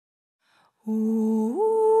What's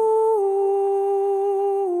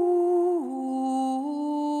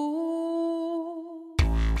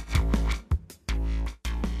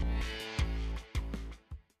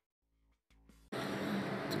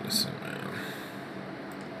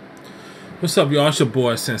up, y'all? It's your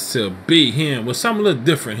boy Sincere B here with something a little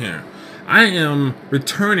different here. I am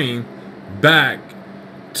returning back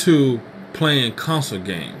to playing console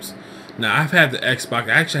games. Now, I've had the Xbox.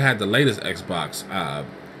 I actually had the latest Xbox,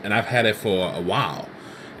 and I've had it for a while,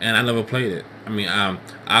 and I never played it. I mean,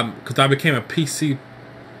 because I became a PC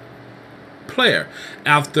player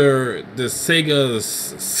after the Sega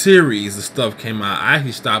series of stuff came out. I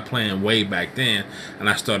actually stopped playing way back then, and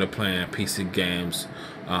I started playing PC games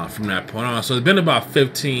from that point on. So it's been about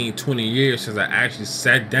 15-20 years since I actually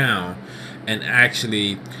sat down and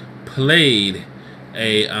actually played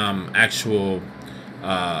a actual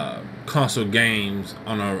console games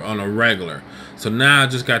on a regular. So now I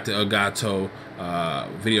just got the Elgato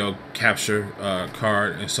video capture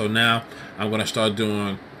card, and so now I'm gonna start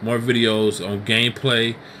doing more videos on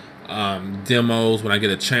gameplay, demos when I get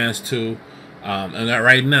a chance to. And that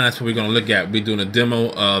right now, that's what we're gonna look at. We're doing a demo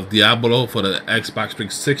of Diablo for the Xbox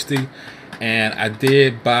 360, and I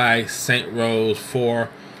did buy Saint Rose 4.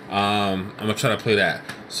 I'm gonna try to play that.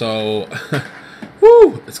 So,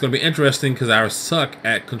 woo, it's gonna be interesting because I suck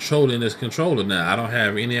at controlling this controller now. I don't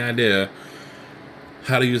have any idea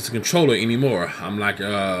how to use the controller anymore. I'm like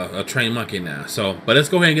a trained monkey now. So, but let's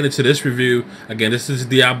go ahead and get into this review. Again, this is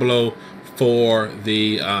Diablo for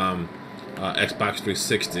the Xbox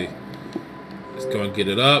 360. Let's go and get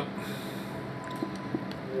it up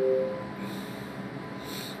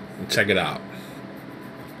and check it out.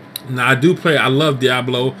 Now, I love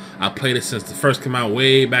Diablo. I played it since the first came out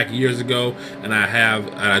way back years ago, and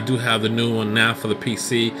I do have the new one now for the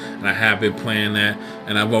PC, and I have been playing that,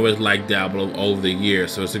 and I've always liked Diablo over the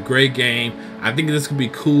years. So it's a great game. I think this could be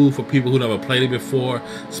cool for people who never played it before,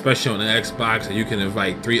 especially on the Xbox, and you can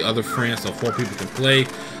invite 3 other friends so 4 people can play.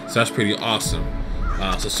 So that's pretty awesome.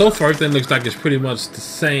 So far everything looks like it's pretty much the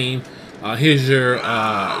same. Here's your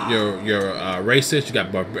races. You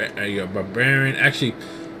got your barbarian. Actually,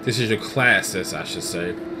 this is your classes, I should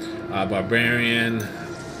say. Barbarian.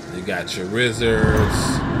 You got your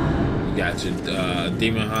wizards. You got your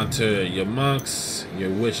demon hunter. Your monks. Your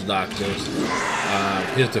witch doctors.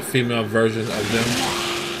 Here's the female version of them.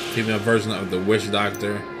 Female version of the witch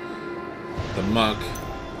doctor, the monk,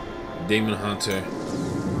 demon hunter,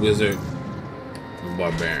 wizard, and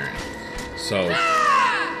barbarian. So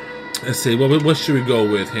let's see. What should we go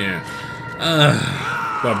with here?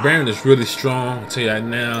 Barbarian is really strong, I'll tell you that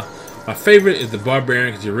now. My favorite is the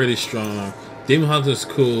Barbarian because you're really strong. Demon Hunter is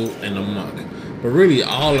cool, and the Monk. But really,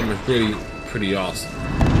 all of them is really pretty awesome.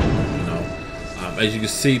 You know, as you can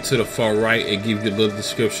see to the far right, it gives you a little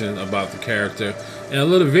description about the character and a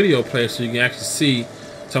little video play, so you can actually see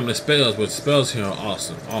some of the spells. But the spells here are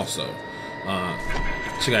awesome. Also,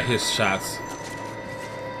 check out his shots.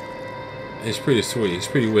 It's pretty sweet. It's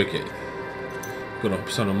pretty wicked. Got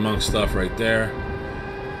some of the Monk stuff right there.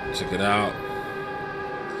 Check it out.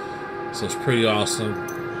 So it's pretty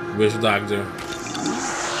awesome. Witch Doctor.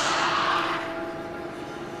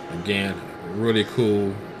 Again, really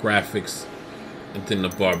cool graphics. And then the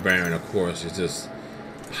Barbarian, of course, is just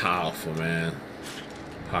powerful, man.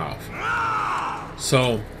 Powerful.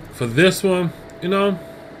 So for this one, you know,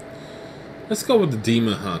 let's go with the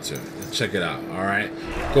Demon Hunter and check it out. Alright.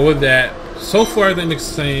 Go with that. So far everything looks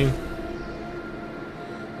the same.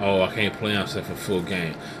 Oh, I can't play myself a full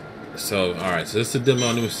game. So, alright, so this is the demo.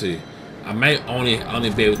 Let me see. I might only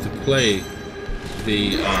be able to play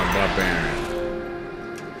the Barbarian.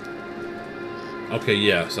 Okay,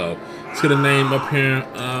 yeah, so let's get a name up here.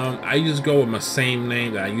 I just go with my same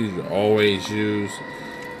name that I usually always use.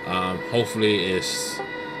 Hopefully it's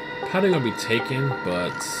probably gonna be taken,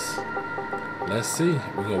 but let's see.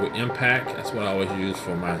 We go with Impact. That's what I always use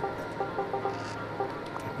for my.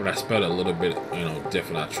 But I spelled it a little bit, you know,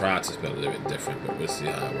 different. I tried to spell it a little bit different, but we'll see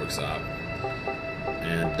how it works out.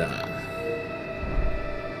 And done.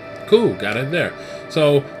 Cool, got it there.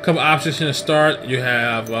 So, a couple options here to start. You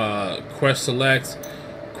have quest select,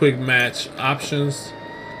 quick match options,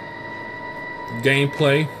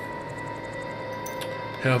 gameplay,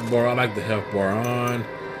 health bar. I like the health bar on.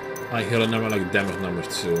 I like healing number. I like damage numbers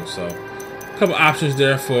too. So, a couple options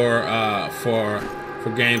there for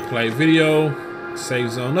gameplay. Video.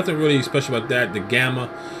 Save zone, nothing really special about that. The gamma,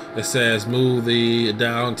 it says move the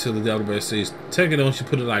down to the database. So technically, don't you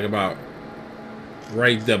put it like about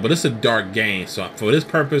right there, but it's a dark game. So for this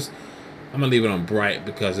purpose, I'm gonna leave it on bright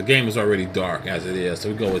because the game is already dark as it is. So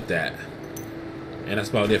we go with that, and that's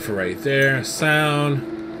about it for right there. Sound,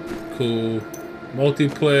 cool.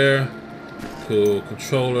 Multiplayer, cool.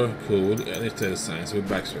 Controller, cool. They stay the same, so we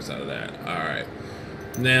backslash out of that. Alright.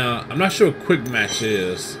 Now, I'm not sure what quick match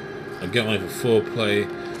is. Again, only for full play.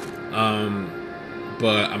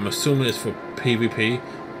 But I'm assuming it's for PvP,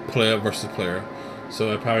 player versus player. So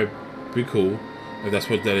it'd probably be cool if that's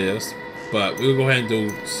what that is. But we'll go ahead and do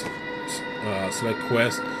select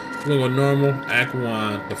quest. We're gonna go normal, Act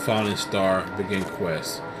 1, the Falling Star, begin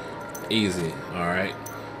quest. Easy, alright.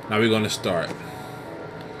 Now we're gonna start.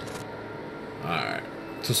 Alright.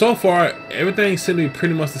 So far, everything seems to be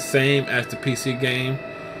pretty much the same as the PC game.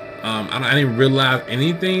 I didn't realize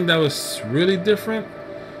anything that was really different,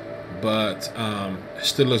 but it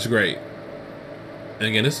still looks great. And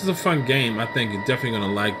again, this is a fun game. I think you're definitely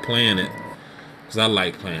gonna like playing it, because I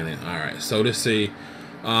like playing it. Alright, so let's see.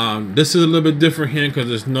 This is a little bit different here because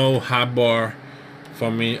there's no hotbar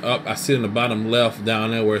for me. Up, I see in the bottom left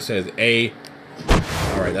down there where it says A.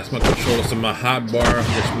 Alright, that's my controller. So my hotbar,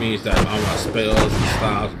 which means that all my spells and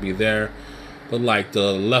styles will be there. But like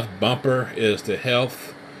the left bumper is the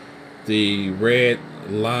health. The red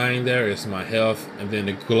line there is my health. And then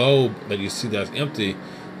the globe that you see that's empty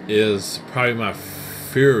is probably my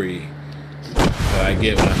fury that I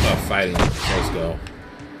get when I start fighting. So let's go.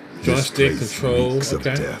 Joystick control,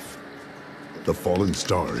 okay. Death. The fallen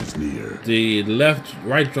star is near. The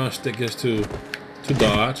right joystick is to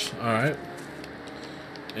dodge. All right,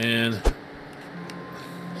 and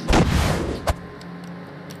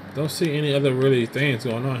don't see any other really things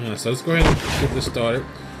going on here. So let's go ahead and get this started.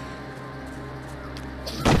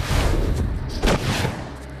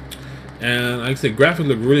 And like I said, graphics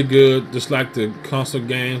look really good, just like the console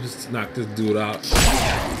games. Let's knock this dude out.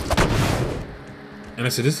 And I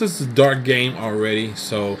said, this is a dark game already,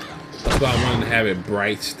 so that's why I wanted to have it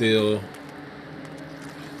bright still.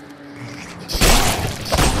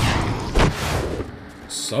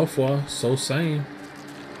 So far, so same.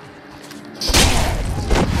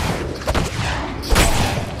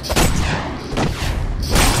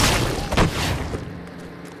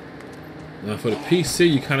 Now for the PC,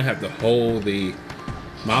 you kind of have to hold the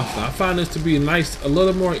mouse. Now, I find this to be nice, a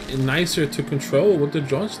little more nicer to control with the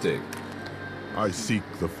joystick. I seek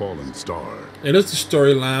the fallen star. It is the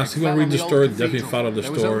storyline, so you're going to read the story, definitely follow the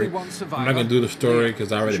story. I'm not going to do the story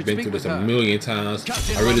because I've already been through this a million times.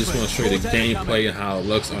 I really just want to show you the gameplay and how it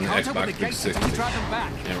looks on the Xbox 360.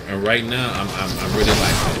 And right now, I'm really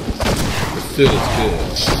liking it. The feel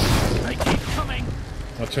is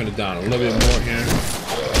good. I'll turn it down a little bit more here.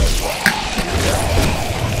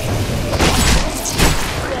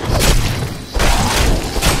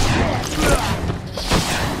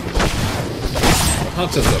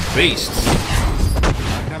 Hunter's a beast.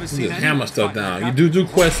 You just hammer stuff down. You do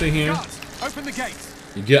quests in here.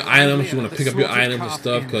 You get items. You want to pick up your items and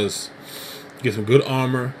stuff because you get some good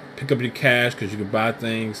armor. Pick up your cash because you can buy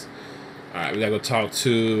things. All right, we gotta go talk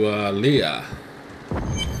to Leah.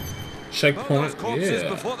 Checkpoint.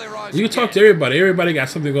 Yeah. You can talk to everybody. Everybody got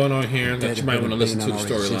something going on here that you might want to listen to the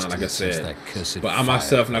storyline, like I said. But I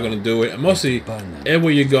myself not gonna do it. And mostly,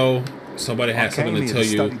 everywhere you go, somebody has something to tell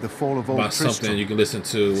you about something you can listen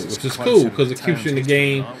to, which is cool because it keeps you in the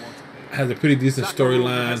game. Has a pretty decent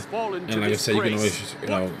storyline, and like I said, you can always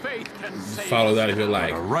follow that if you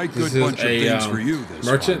like. This is a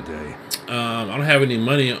merchant. I don't have any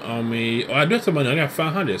money on me. Oh, I do have some money. I got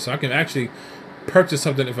 500, so I can actually purchase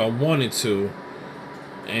something if I wanted to.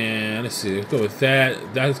 And let's see, let's go with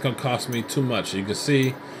that. That's gonna cost me too much. You can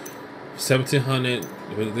see 1,700.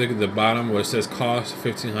 Look at the bottom where it says cost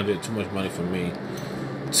 1,500. Too much money for me.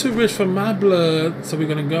 Too rich for my blood. So we're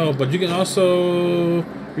gonna go. But you can also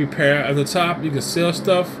repair at the top. You can sell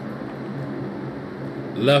stuff.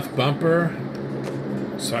 Left bumper.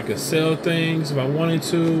 So I can sell things if I wanted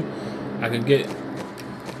to. I can get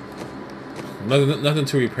nothing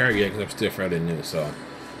to repair yet because I'm still fairly new. So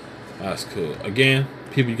that's cool. Again,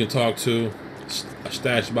 people you can talk to. A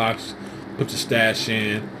stash box. Put your stash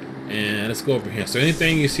in. And let's go over here. So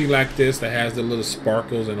anything you see like this that has the little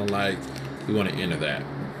sparkles and the light, you want to enter that.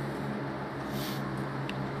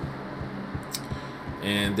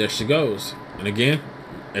 And there she goes. And again,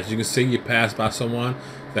 as you can see, you pass by someone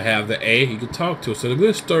that have the A you can talk to. So the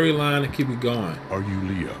good storyline to keep you going. Are you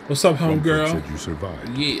Leah? What's up, homegirl? Said you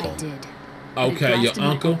survived. Yeah. I did. Okay, your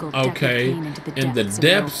uncle. Okay. In the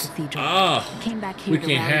depths. Oh, we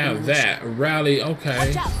can have that. Rally.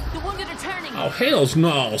 Okay. Oh, hell's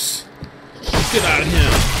no. Get out of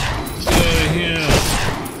here. Get out of here.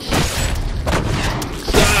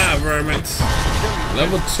 Die, vermins.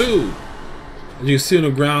 Level 2. You see on the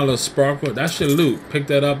ground a little sparkle. That's your loot. Pick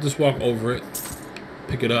that up. Just walk over it.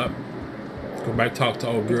 Pick it up. Go back talk to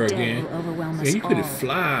old girl again. Yeah, you could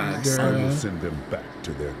fly, I will girl. send them back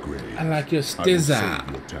to their grave. I like your I will save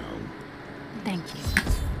stizza. your town. Thank you.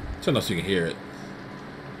 Turn off so you can hear it.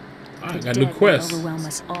 I The got a new dead will quest. overwhelm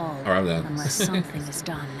us all All right, then. unless something is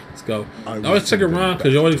done. Let's go. I will Always check send them around back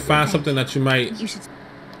because you always to find their something that you might You should.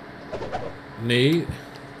 need.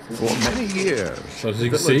 For many years, So as you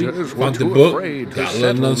can see, villagers were found the too book. afraid to Got a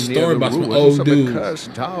settle little near story the about some ruins old of the dude.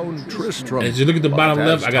 cursed town Tristram. As you look at the But bottom as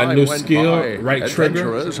left, I got a time new went skill, by, right trigger.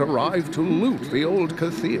 adventurers arrived to loot the old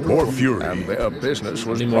cathedral. More fury. And their business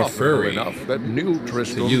was Need more profitable fury enough that new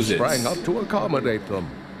Tristram use it. sprang up to accommodate them.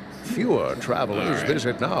 Fewer travelers All right.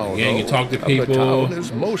 visit now. Again, you though, talk to and people. The town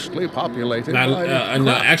is mostly populated Now, by in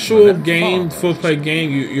the craftsmen actual and game, farmers. full play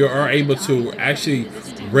game, you are able to actually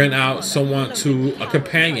rent out someone to a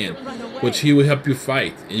companion, which he will help you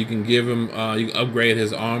fight. And you can give him, you can upgrade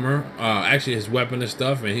his armor, actually his weapon and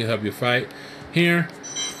stuff, and he'll help you fight. Here,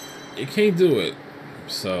 you can't do it.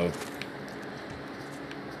 So,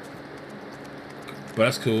 but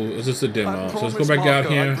that's cool. It's just a demo. So let's go back out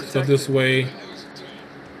here. Let's go this way,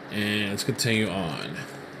 and let's continue on.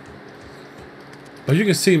 But you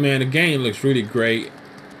can see, man, the game looks really great,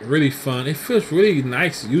 really fun. It feels really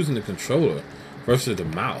nice using the controller versus the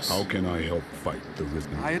mouse. How can I help fight the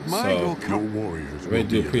rhythm? I admire So- your Your courage. warriors I really will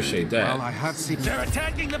do be appreciate that. Well, I have seen. They're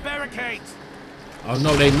attacking the barricades! Oh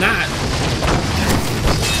no, they not.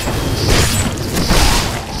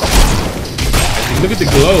 If you look at the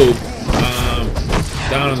globe,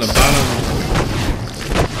 down on the bottom.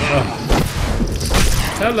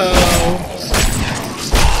 Hello.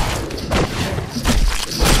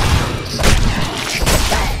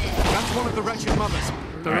 That's one of the wretched mothers.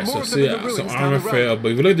 There are Alright, more so of them see, in the so ruins down armor the road. failed,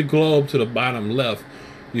 but if you look at the globe to the bottom left,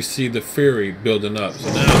 you see the fury building up.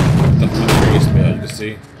 So now, that's my fury spell, you can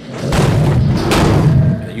see.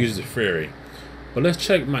 And it uses the fury. But let's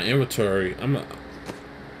check my inventory.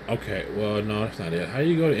 Okay, well, no, that's not it. How do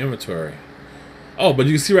you go to inventory? Oh, but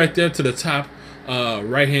you can see right there to the top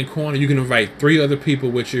right-hand corner, you can invite 3 other people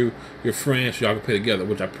with you, your friends, so y'all can play together,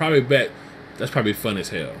 which I probably bet that's probably fun as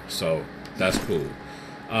hell. So that's cool.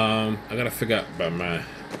 I gotta figure out about my.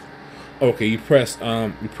 Okay, you press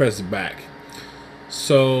back.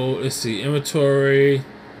 So let's see, inventory.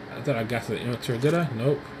 I thought I got to the inventory. Did I?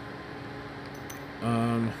 Nope.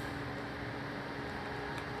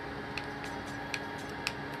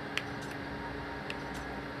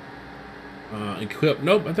 Equip.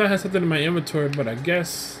 Nope. I thought I had something in my inventory, but I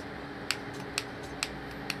guess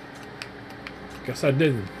I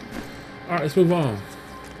didn't. All right, let's move on.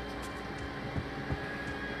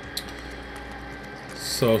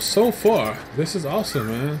 So far, this is awesome,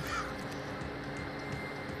 man.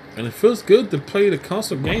 And it feels good to play the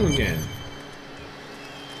console game again.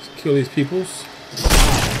 Let's kill these peoples.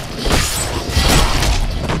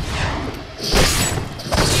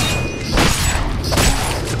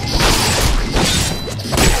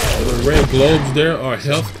 The red globes there are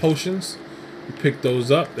health potions. You pick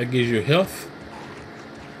those up, that gives you health.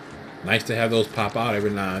 Nice to have those pop out every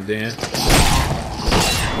now and then.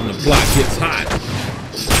 When the block gets hot.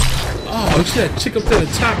 Oh, you see that chick up there at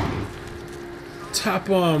the top,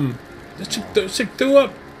 that chick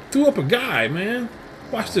threw up a guy, man.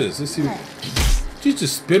 Watch this. Let's see. Did you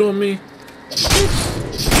just spit on me?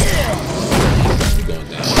 You going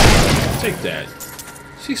down? Take that.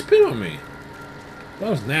 She spit on me. That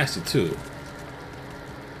was nasty too.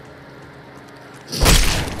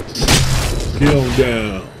 Get on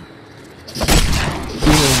down.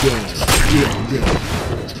 Get on down. Get on down.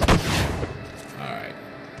 Alright.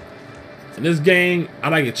 In this game, I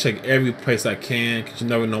like to check every place I can because you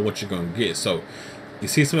never know what you're going to get. So, you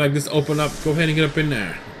see something like this open up, go ahead and get up in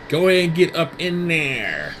there. Go ahead and get up in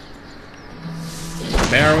there.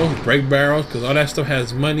 Barrels, break barrels, because all that stuff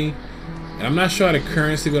has money. And I'm not sure how the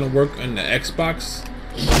currency is going to work on the Xbox.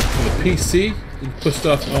 On the PC, you can put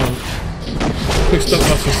stuff up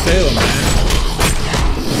for sale, man.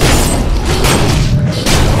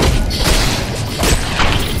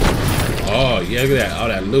 Oh, yeah, look at that. All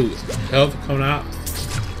that loot. Health coming out.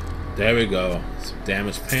 There we go. Some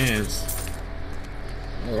damaged pants.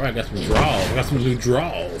 Alright, got some draws. I got some new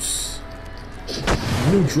draws.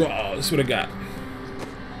 New draws. That's what I got.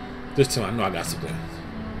 This time I know I got something.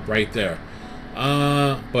 Right there.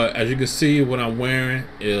 But as you can see, what I'm wearing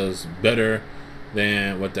is better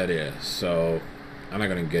than what that is. So I'm not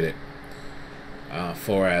gonna get it.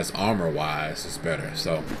 For as armor wise, it's better.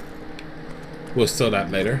 So we'll sell that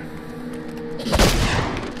later.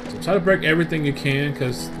 So try to break everything you can,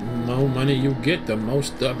 because the more money you get, the more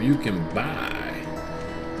stuff you can buy.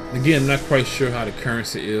 Again, I'm not quite sure how the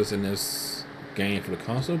currency is in this game for the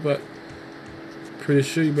console, but Pretty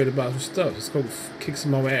sure you better buy some stuff. Let's go kick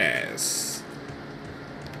some more ass.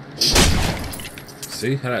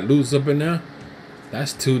 See how that loot's up in there?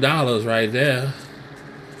 That's $2 right there.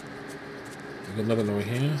 There's nothing over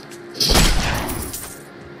here.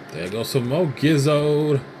 There goes some more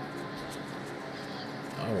Gizzo.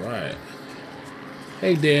 Alright.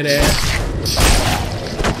 Hey, dead ass.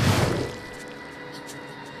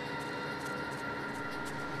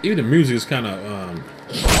 Even the music is kind of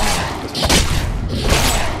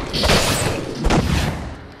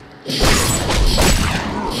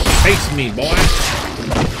face me, boy.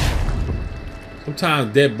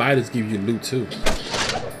 Sometimes dead bodies give you loot too.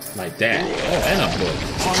 Like that. Oh, and a book.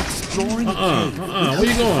 While exploring Where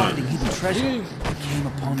you going? finding hidden treasure, I came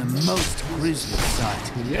upon a most grisly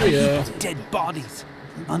sight. Yeah. Dead bodies.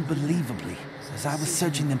 Unbelievably, as I was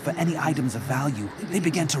searching them for any items of value, they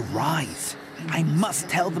began to rise. I must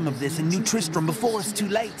tell them of this in New Tristram before it's too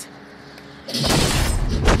late.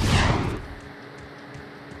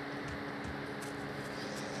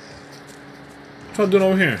 What y'all doing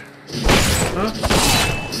over here? Huh?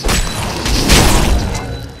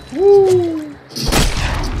 Woo!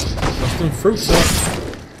 Bust them fruits up.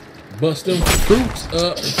 Bust them fruits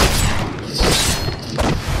up.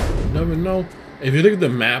 You never know. If you look at the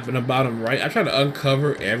map in the bottom right, I try to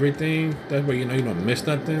uncover everything. That way you know you don't miss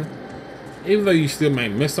nothing. Even though you still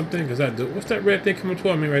might miss something, because I do. What's that red thing coming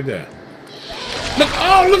toward me right there? Look!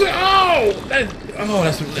 Oh, look at! Oh,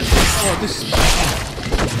 this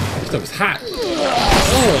stuff is hot.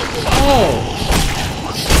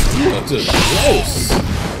 You are just gross.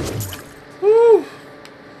 Woo!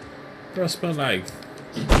 Girl spent like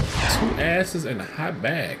 2 asses in a hot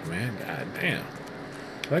bag, man. God damn.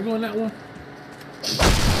 Did I go in that one?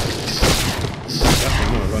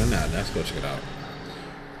 Definitely running out. Let's go check it out.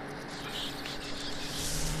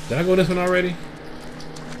 Did I go this one already?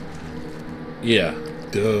 Yeah.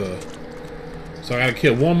 Duh. So I gotta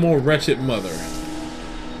kill one more wretched mother.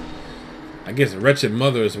 I guess wretched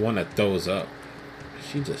mother is the one that throws up.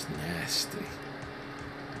 She just nasty.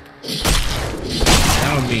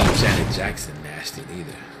 I don't mean Janet Jackson nasty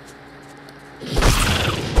either.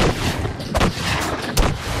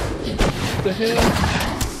 What the hell?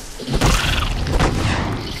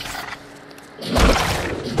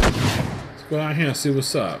 Let's go out here and see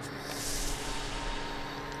what's up.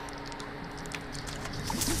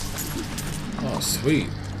 Oh, sweet.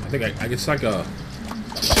 I think I guess like a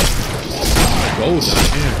gold down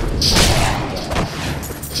here.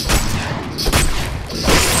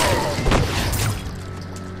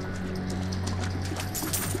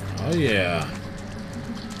 Oh yeah.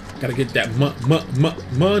 Gotta get that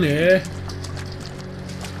money.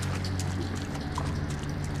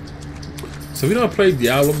 So we don't play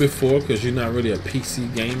Diablo before because you're not really a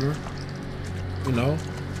PC gamer. You know.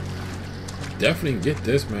 Definitely get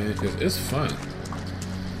this, man, because it's fun.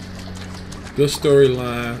 Good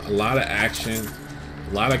storyline, a lot of action,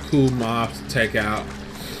 a lot of cool mobs to take out,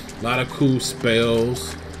 a lot of cool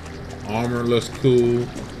spells, armor looks cool,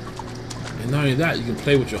 and not only that, you can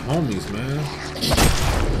play with your homies, man.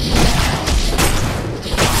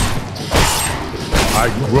 I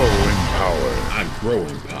grow in power. I grow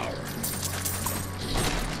in power.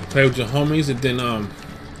 Play with your homies, and then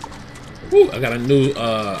woo, I got a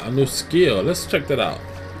new skill. Let's check that out.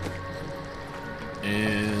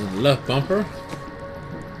 And left bumper.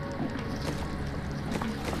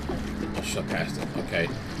 Oh, shut past it. Okay.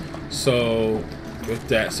 So with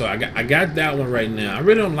that, so I got that one right now. I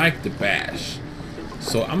really don't like the bash,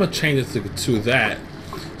 so I'm gonna change it to that.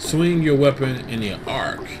 Swing your weapon in the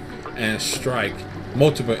arc and strike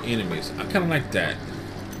multiple enemies. I kind of like that.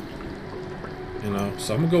 You know,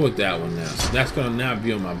 so I'm gonna go with that one now. So that's gonna now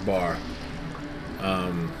be on my bar.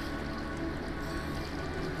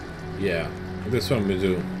 Yeah, this is what I'm gonna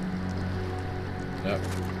do. Yep.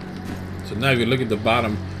 So now if you look at the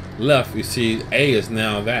bottom left, you see A is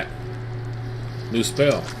now that new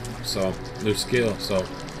spell, so new skill. So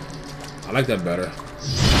I like that better.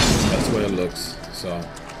 That's the way it looks. So,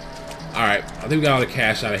 all right, I think we got all the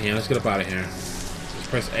cash out of here. Let's get up out of here. Just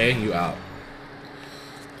press A, you out.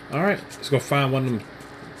 All right, let's go find one of them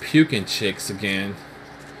puking chicks again.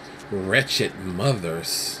 Wretched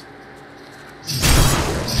mothers.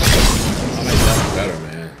 I like that one better,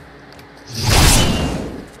 man.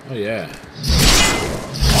 Oh yeah.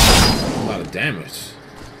 A lot of damage.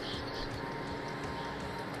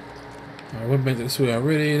 Alright, we've been this way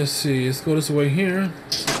already. Let's see. Let's go this way here.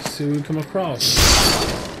 Let's see what we come across.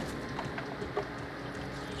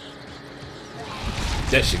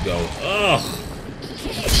 There she go. Ugh.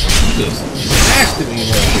 Just nasty me.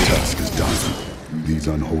 The task is done. These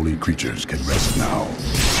unholy creatures can rest now.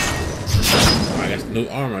 Alright, got some new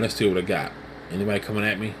armor. Let's see what I got. Anybody coming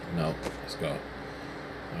at me? No. Let's go.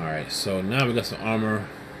 Alright, so now we got some armor.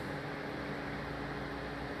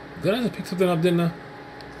 Did I just pick something up, didn't I? I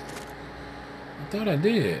thought I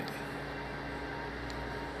did.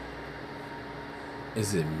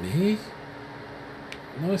 Is it me?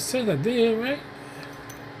 No, it says I did, right?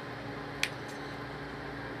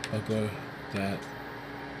 Okay, that.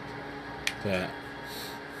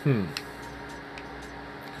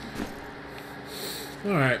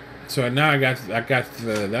 All right, so now I got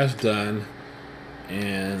the, that's done,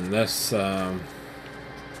 and let's move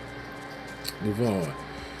on.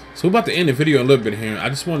 So we're about to end the video a little bit here. I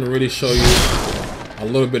just want to really show you a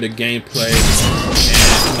little bit of gameplay, and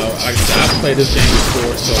you know, like I said, I've played this game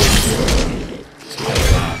before, so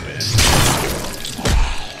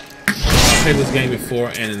I played this game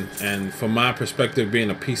before, and from my perspective, being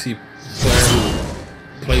a PC player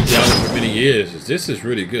who played Diablo for many years, this is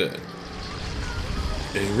really good.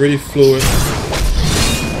 It's really fluid.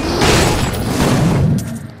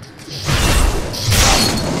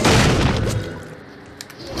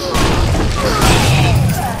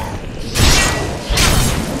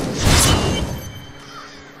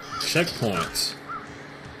 Checkpoints.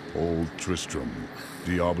 Old Tristram,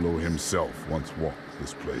 Diablo himself once walked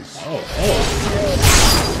this place. Oh.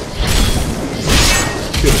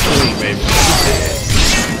 Kill the queen, baby.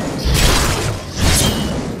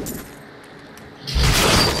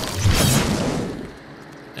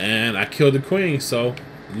 And I killed the queen, so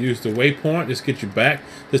use the waypoint. Just get you back.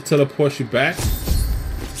 Just teleports you back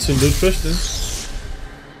to New Tristan.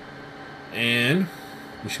 And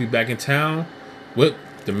you should be back in town with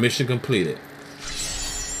the mission completed.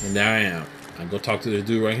 And there I am. I go talk to this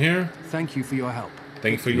dude right here. Thank you for your help.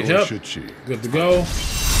 Thank you for your help. Should she? Good to go.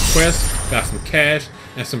 Quest, got some cash,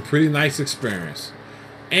 and some pretty nice experience.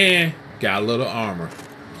 And got a little armor.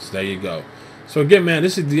 So there you go. So again, man,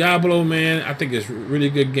 this is Diablo, man. I think it's a really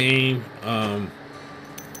good game. I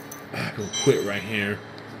can quit right here.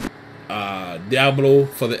 Diablo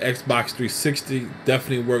for the Xbox 360.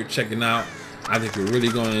 Definitely worth checking out. I think you're really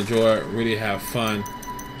going to enjoy it. Really have fun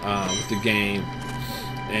with the game.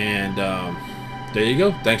 And there you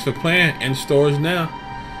go. Thanks for playing. In stores now.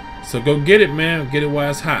 So go get it, man. Get it while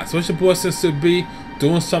it's hot. So it's your boy Sister B,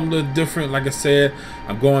 doing something a little different. Like I said,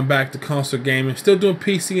 I'm going back to console gaming. Still doing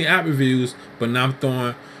PC and app reviews, but now I'm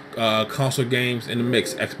throwing console games in the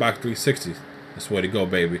mix. Xbox 360. That's where to go,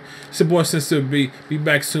 baby. It's your boy Sister B. Be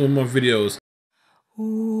back soon with more videos.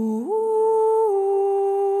 Ooh.